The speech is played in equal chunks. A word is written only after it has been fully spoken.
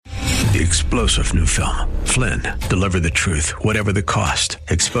The explosive new film, Flynn, deliver the truth, whatever the cost,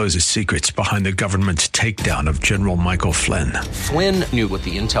 exposes secrets behind the government's takedown of General Michael Flynn. Flynn knew what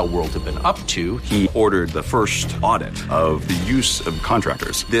the intel world had been up to. He ordered the first audit of the use of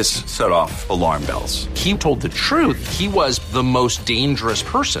contractors. This set off alarm bells. He told the truth. He was the most dangerous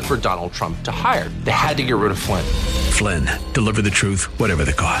person for Donald Trump to hire. They had to get rid of Flynn. Flynn, deliver the truth, whatever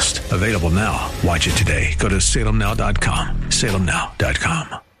the cost. Available now. Watch it today. Go to salemnow.com.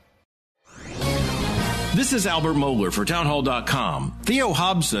 salemnow.com. This is Albert Mohler for townhall.com. Theo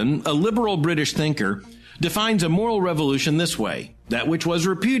Hobson, a liberal British thinker, defines a moral revolution this way. That which was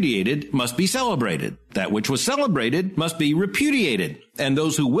repudiated must be celebrated. That which was celebrated must be repudiated. And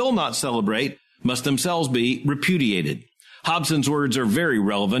those who will not celebrate must themselves be repudiated. Hobson's words are very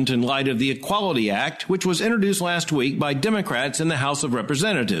relevant in light of the Equality Act, which was introduced last week by Democrats in the House of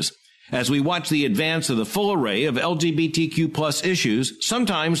Representatives. As we watch the advance of the full array of LGBTQ plus issues,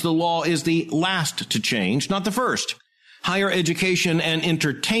 sometimes the law is the last to change, not the first. Higher education and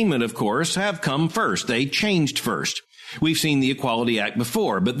entertainment, of course, have come first. They changed first. We've seen the Equality Act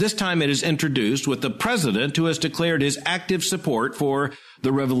before, but this time it is introduced with the president who has declared his active support for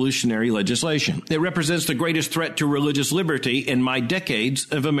the revolutionary legislation. It represents the greatest threat to religious liberty in my decades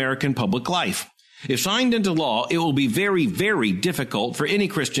of American public life. If signed into law, it will be very, very difficult for any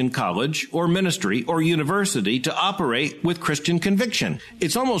Christian college or ministry or university to operate with Christian conviction.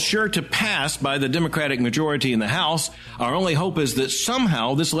 It's almost sure to pass by the Democratic majority in the House. Our only hope is that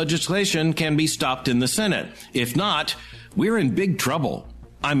somehow this legislation can be stopped in the Senate. If not, we're in big trouble.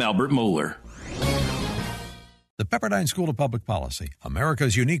 I'm Albert Mohler. The Pepperdine School of Public Policy,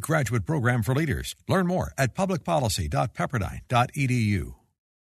 America's unique graduate program for leaders. Learn more at publicpolicy.pepperdine.edu.